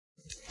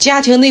家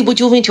庭内部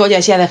纠纷调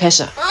解现在开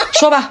始，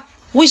说吧，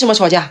为什么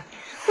吵架？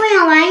我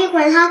想玩一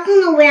会儿，他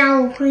碰都不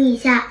让我碰一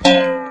下。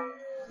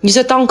你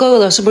这当哥哥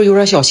的是不是有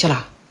点小气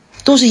了？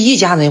都是一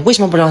家人，为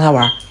什么不让他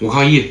玩？我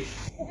抗议。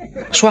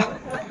说，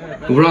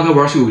我不让他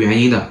玩是有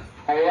原因的。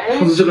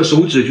上次这个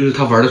手指就是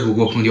他玩的时候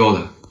给我碰掉的，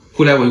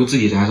后来我又自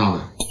己粘上的。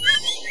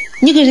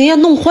你给人家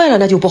弄坏了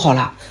那就不好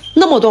了，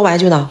那么多玩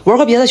具呢，玩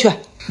个别的去。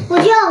我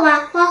就要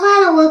玩，玩坏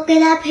了我给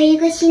他赔一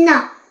个新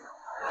的。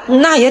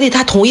那也得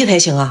他同意才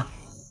行啊。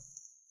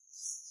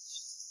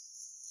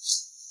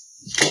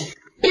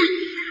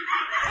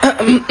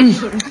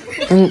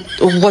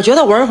我觉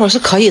得玩一会儿是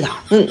可以的。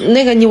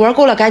那个你玩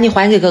够了，赶紧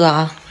还给哥哥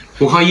啊！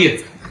我抗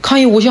议，抗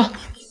议无效。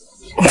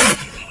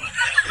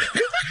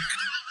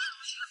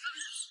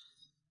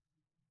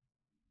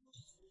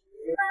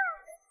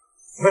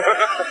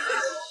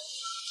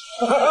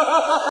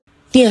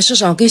电视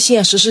上跟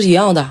现实是一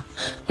样的，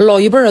老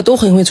一辈的都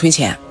很会存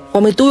钱，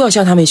我们都要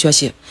向他们学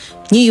习。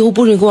你以后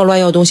不准给我乱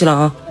要东西了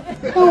啊！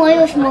跟我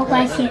有什么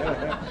关系？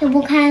又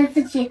不看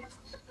自己。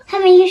他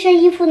们一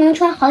身衣服能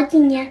穿好几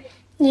年，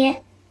你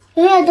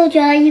永远都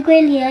觉得衣柜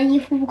里的衣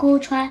服不够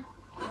穿。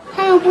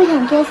他们不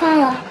想做饭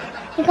了，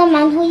一个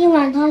馒头一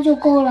碗汤就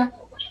够了。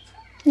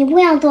你不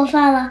想做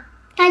饭了，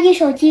拿起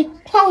手机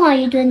哐哐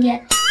一顿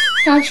点，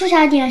想吃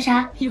啥点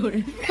啥。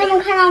他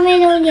们看到没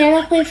榴莲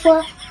的会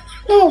说，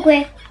那么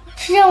贵，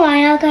吃这玩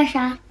意儿干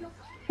啥？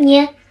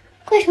你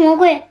贵什么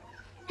贵？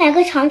买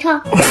个尝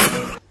尝。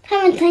他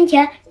们存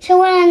钱是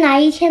为了哪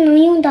一天能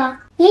用到，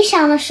你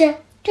想的是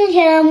挣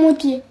钱的目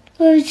的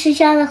都是吃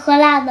香的喝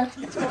辣的，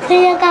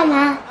存钱干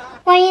嘛？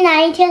万一哪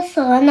一天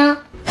死了呢？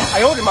哎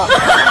呦我的妈！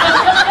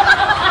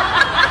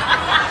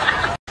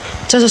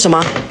这是什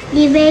么？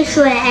一杯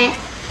水。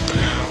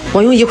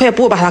我用一块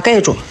布把它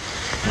盖住。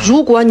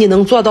如果你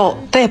能做到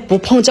在不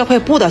碰这块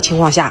布的情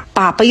况下，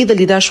把杯子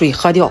里的水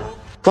喝掉，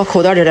我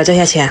口袋里的这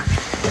些钱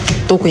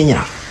都归你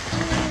了。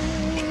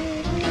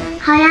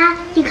好呀，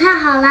你看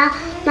好了，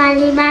麻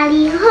利麻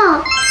利后，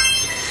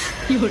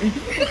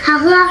好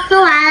喝，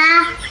喝完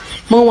啦。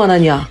蒙我呢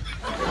你啊！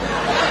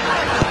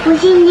不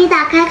信你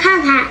打开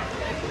看看。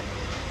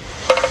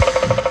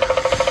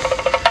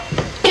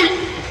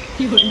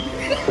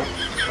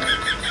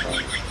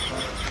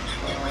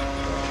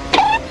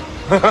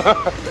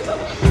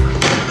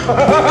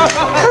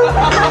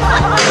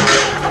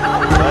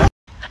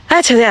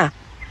哎，晨晨，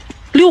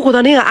遛狗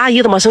的那个阿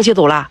姨怎么生气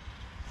走了？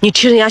你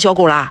踢人家小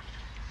狗了？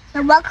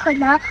怎么可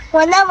能？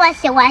我那么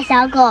喜欢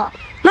小狗。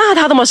那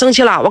她怎么生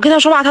气了？我跟她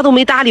说话，她都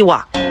没搭理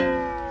我。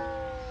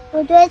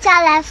我对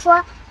下来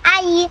说：“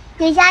阿姨，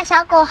你家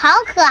小狗好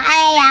可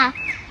爱呀。”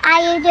阿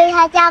姨对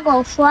她家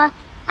狗说：“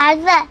儿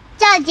子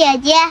叫姐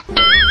姐。”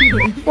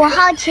我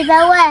好奇地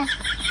问：“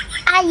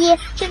阿姨，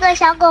这个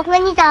小狗和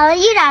你长得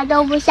一点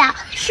都不像，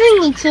是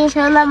你亲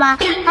生的吗？”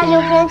她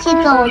就生气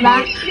走了。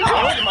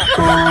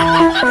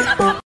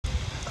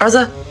儿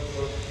子，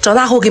长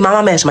大后给妈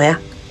妈买什么呀？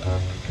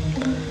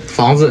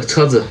房子、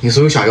车子，你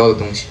所有想要的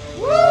东西。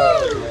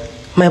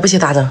买不起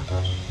咋整？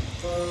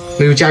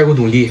那就加油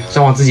努力，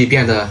让我自己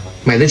变得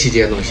买得起这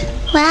些东西。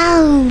哇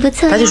哦，不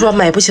错。咱就说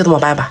买不起怎么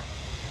办吧？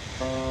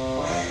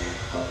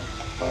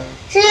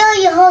只有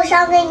以后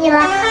烧给你了，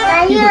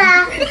满意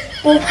啦，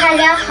不怕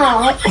良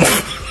好。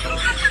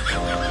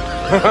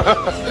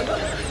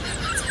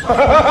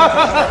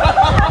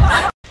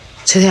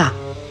晨晨啊，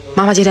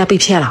妈妈今天被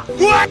骗了。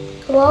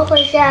怎么回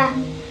事？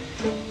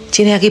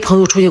今天跟朋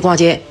友出去逛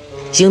街，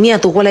迎面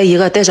走过来一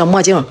个戴着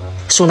墨镜、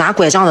手拿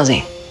拐杖的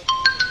人，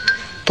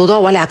走到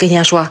我俩跟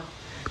前说：“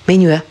美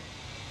女，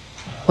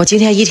我今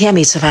天一天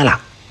没吃饭了，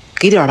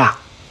给点吧。”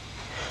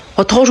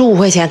我掏出5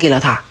块钱给了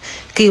他，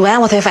给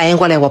完我才反应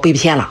过来我被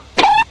骗了。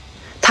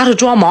他是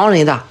装盲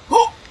人的，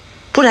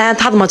不然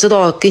他怎么知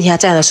道跟前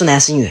站的是男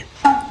是女？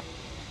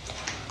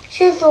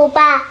是祖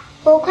爸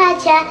，5块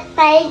钱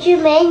买一句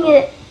美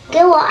女，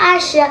给我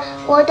20，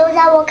我都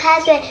让我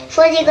开嘴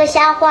说几个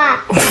瞎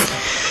话。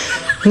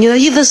你的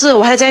意思是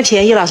我还占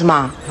便宜了是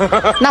吗？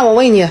那我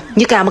问你，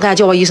你敢不敢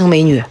叫我一声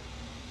美女？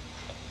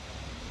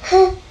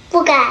哼，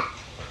不敢。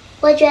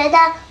我觉得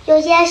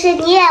有些事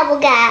你也不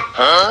敢。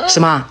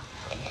什么？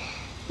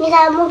你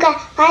敢不敢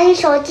把你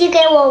手机给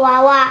我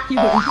玩玩？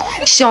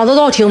想得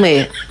到挺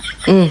美。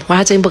我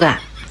还真不敢。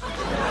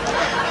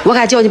我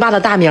敢叫你爸的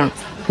大名，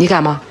你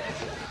敢吗？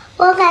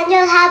我敢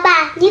叫他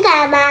爸，你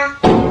敢吗？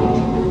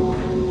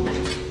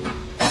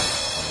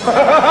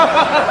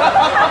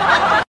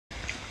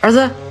儿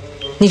子，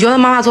你觉得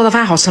妈妈做的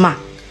饭好吃吗？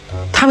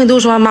他们都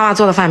说妈妈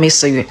做的饭没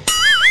食欲。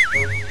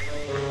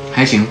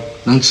还行，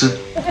能吃。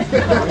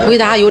回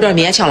答有点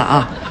勉强了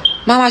啊。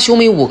妈妈兄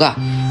妹5个，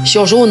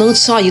小时候能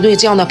吃上一顿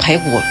这样的排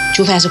骨，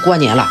就算是过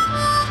年了。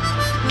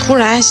突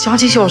然想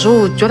起小时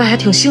候，觉得还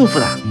挺幸福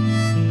的。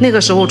那个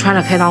时候穿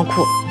着开裆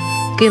裤，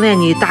跟在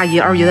你大姨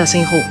二姨的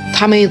身后，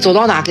他们走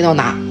到哪跟到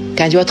哪，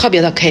感觉特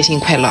别的开心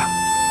快乐。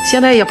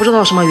现在也不知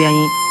道什么原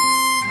因，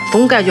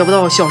总感觉不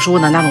到小时候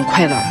的那种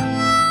快乐。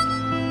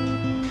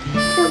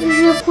是不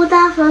是哭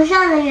到床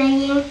上的原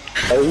因？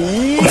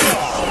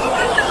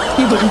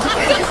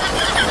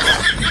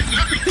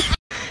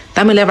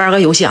咱们来玩个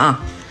游戏啊，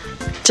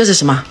这是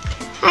什么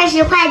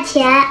？20块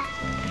钱。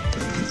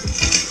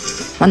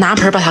我拿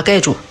盆把它盖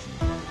住。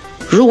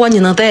如果你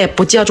能在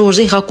不借助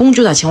任何工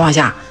具的情况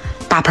下，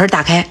把盆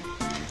打开，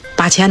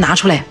把钱拿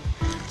出来，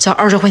这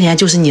20块钱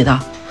就是你的。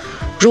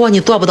如果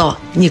你做不到，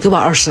你给我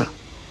20。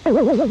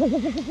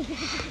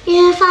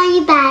一人放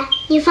100，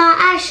你放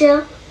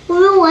20。如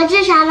果我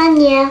至少了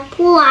你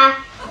不玩。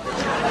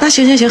那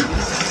行，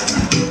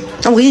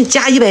让我给你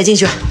加100进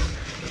去，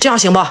这样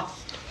行不？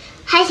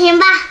还行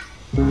吧。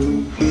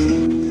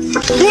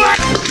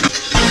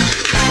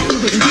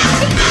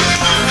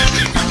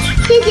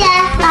谢谢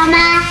老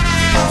妈。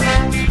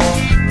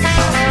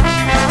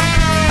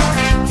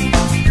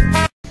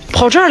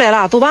跑这儿来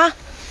了，走吧。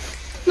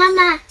妈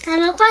妈，咱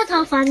们换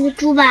套房子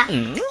住吧。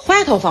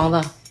换一套房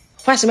子？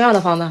换什么样的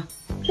房子？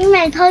你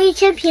买套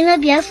1000平的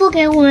别墅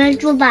给我们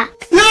住吧。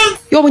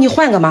要不你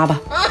换个妈吧，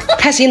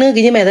看谁能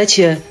给你买得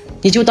起，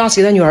你就当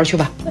谁的女儿去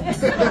吧。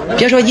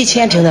别说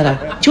1000平的了，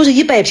就是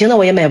100平的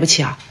我也买不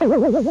起啊。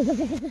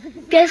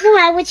别墅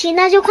买不起，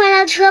那就换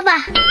辆车吧。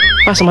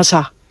换什么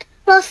车？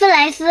劳斯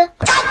莱斯。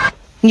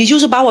你就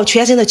是把我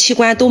全身的器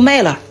官都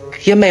卖了，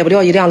也买不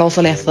了一辆劳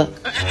斯莱斯。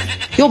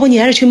要不你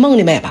还是去梦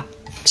里买吧，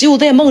只有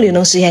在梦里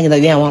能实现你的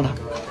愿望了。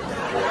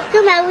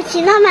这买不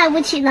起，那买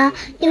不起呢？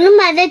你能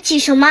买得起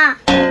什么？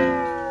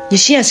你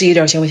现实一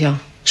点行不行？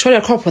说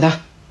点靠谱的，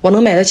我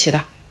能买得起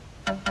的。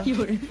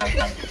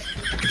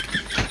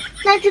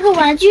那这个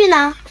玩具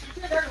呢？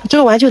这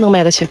个玩具能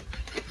买得起。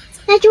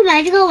那就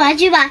买这个玩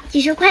具吧，几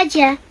十块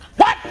钱。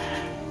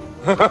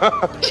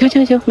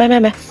行，买。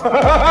别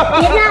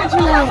这样去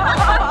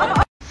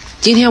了。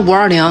今天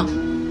520，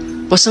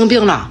我生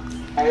病了，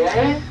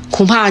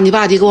恐怕你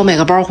爸得给我买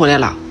个包回来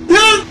了。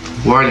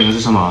520是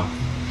什么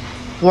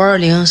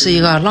？520是一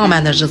个浪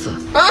漫的日子。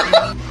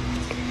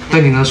那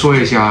你能说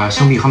一下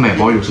生病和买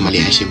包有什么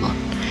联系吗？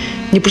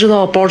你不知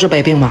道包治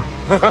百病吗？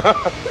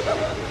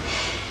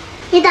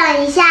你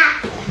等一下。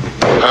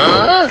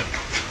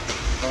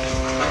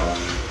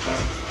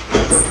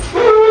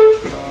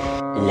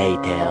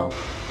Later.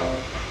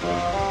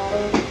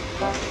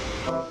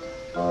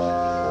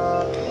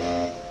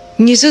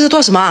 你这是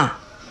做什么？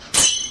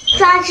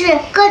抓治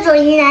各种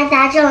疑难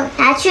杂症，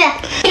拿去。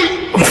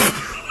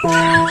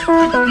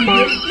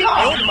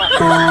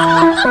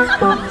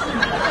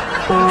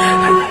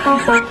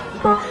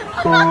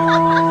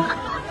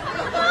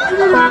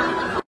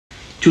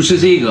就吃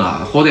这个，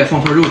好歹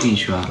放块肉进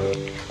去啊。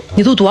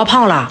你都多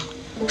胖了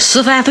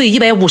？13岁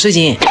150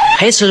斤，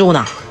还吃肉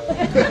呢？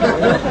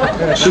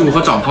吃肉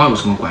和长胖有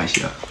什么关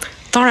系啊？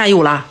当然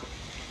有了。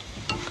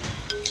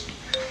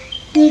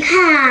你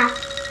看啊，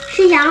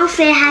是羊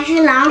肥还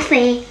是狼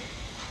肥？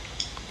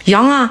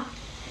羊啊。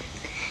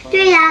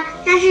对呀，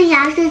但是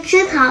羊是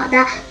吃草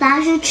的，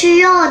狼是吃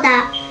肉的，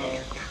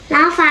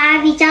狼反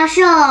而比较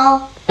瘦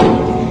哦。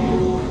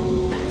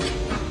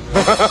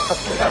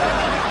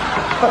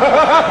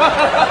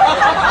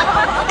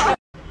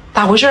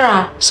咋回事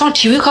啊？上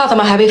体育课怎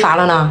么还被罚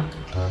了呢？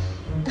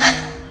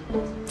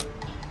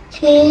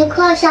体育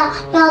课上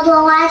要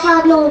做蛙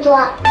跳动作，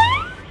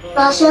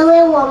老师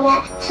问我们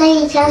谁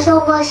以前受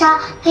过伤，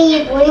可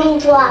以不用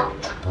做。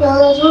有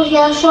的同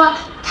学说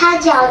他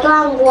脚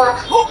断过，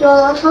有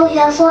的同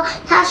学说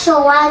他手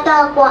腕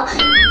断过，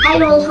还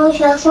有同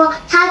学说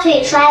他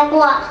腿摔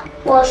过。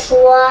我说，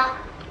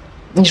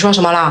你说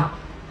什么了？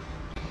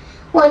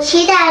我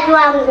膝盖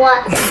断过，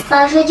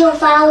老师就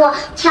罚我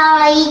翘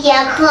了1节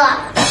课。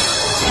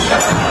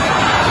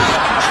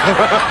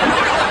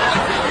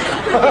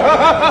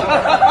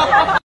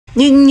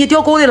你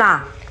掉沟里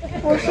啦？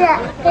不是，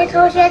跟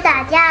同学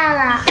打架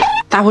了。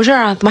咋回事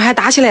啊？怎么还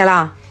打起来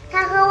了？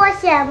他和我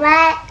显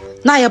摆。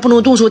那也不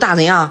能动手打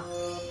人啊。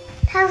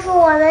他说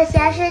我的鞋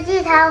是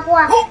地摊货，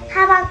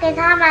他们给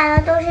他买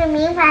的都是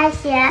名牌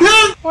鞋。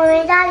我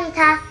没搭理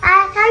他，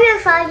他越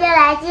说越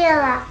来劲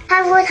了。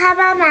他说他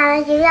妈买了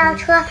一辆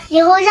车，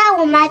以后让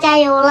我妈加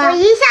油了。我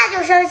一下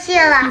就生气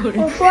了，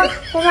我说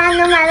我妈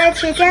能买得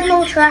起电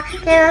动车，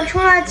也能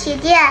充得起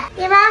电，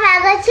你妈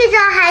买个汽车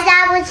还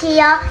加不起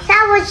油，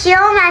加不起油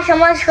买什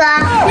么车？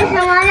为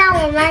什么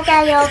让我妈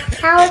加油？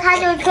然后他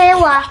就推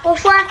我，我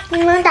说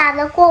你能打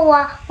得过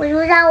我，我就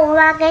让我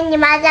妈给你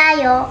妈加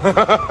油。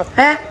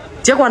哎，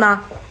结果呢？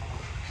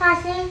放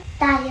心，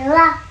打赢了。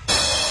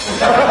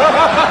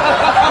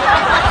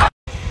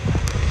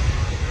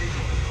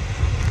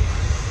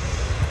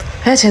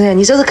哎，晨晨，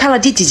你这是看了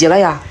第几集了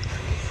呀？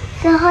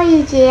最后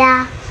一集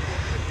呀。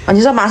啊，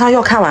你这马上要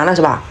看完了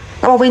是吧？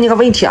那我问你个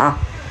问题啊，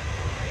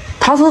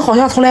唐僧好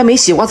像从来没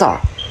洗过澡，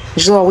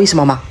你知道为什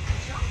么吗？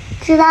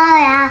知道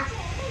呀。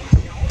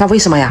那为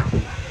什么呀？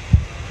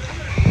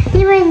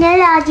因为哪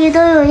2集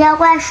都有妖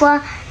怪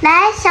说，来，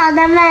小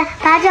的们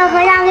把这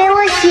和尚给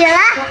我洗了。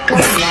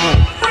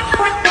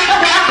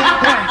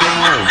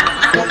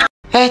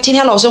哎，今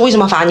天老师为什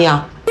么罚你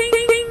啊？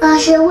老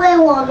师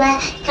问我们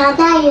长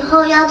大以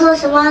后要做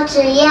什么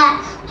职业，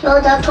有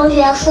的同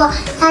学说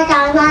他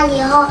长大以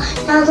后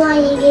要做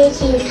一名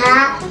警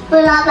察，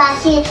为老百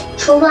姓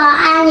除暴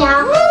安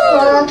良；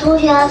有的同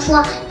学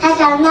说他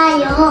长大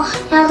以后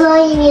要做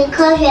一名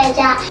科学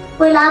家，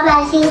为老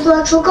百姓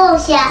做出贡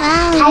献。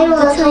还有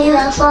的同学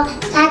说，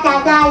他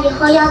长大以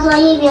后要做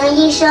一名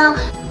医生，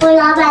为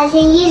老百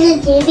姓医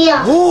治疾病。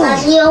老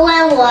师又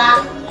问我，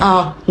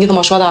啊，你怎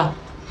么说的？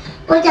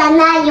我长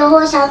大以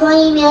后想做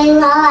一名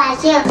老百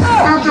姓，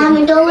让他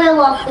们都为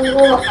我服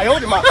务。哎呦我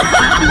的妈！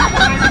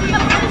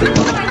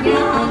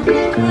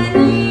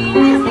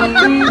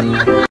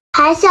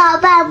含笑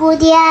半步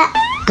癫。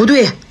不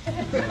对，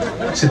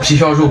是皮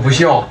笑肉不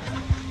笑。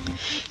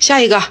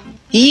下一个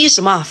一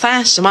什么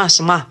饭什么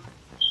什么，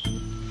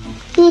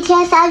一天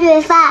3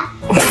顿饭。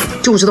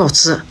就知道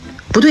吃。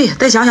不对，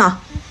再想想。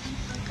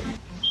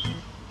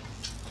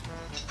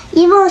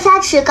一蹦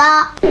3尺高。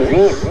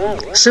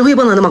谁会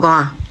蹦得那么高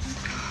啊？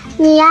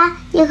你呀，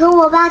你和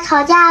我爸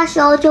吵架的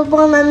时候就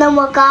蹦得那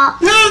么高。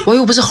我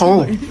又不是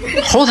猴，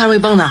猴才会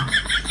蹦呢，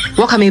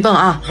我可没蹦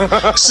啊。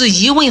是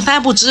一问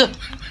3不知。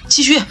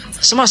继续，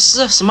什么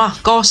诗什么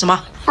高什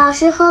么。老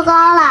师喝高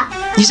了。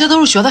你这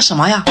都是学的什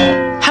么呀？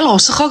还老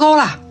师喝高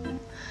了？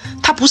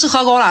他不是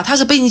喝高了，他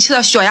是被你气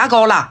的血压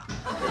高了。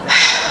唉，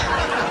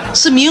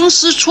是名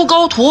师出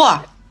高徒。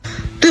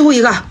最后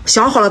一个，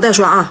想好了再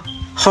说啊，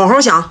好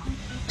好想。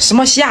什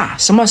么下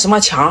什么什么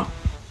强。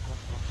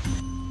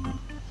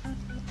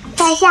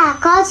在下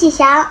高启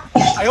祥。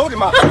哎呦我的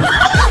妈！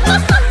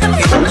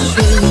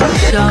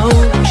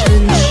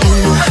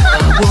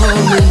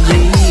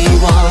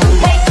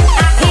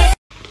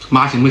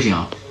妈行不行？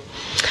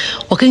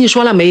我跟你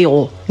说了没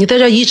有？你在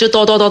这一直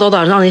叨叨叨叨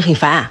的，让人很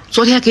烦。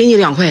昨天给你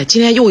2块，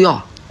今天又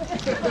要。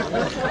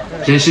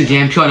人世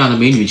间漂亮的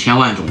美女千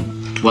万种，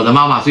我的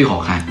妈妈最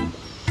好看。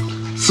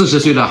40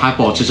岁了还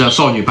保持着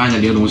少女般的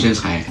玲珑身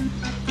材，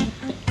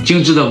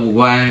精致的五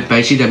官，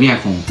白皙的面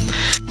孔。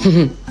哼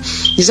哼，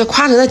你这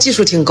夸人的技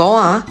术挺高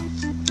啊！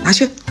拿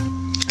去，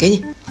给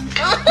你。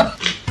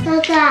哥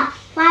哥，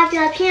花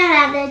这骗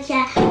来的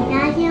钱，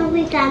良心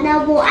会感到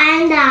不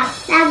安的。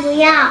那不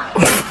要。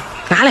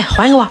拿来，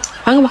还给我，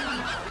还给我，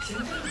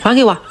还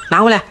给我，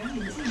拿回来。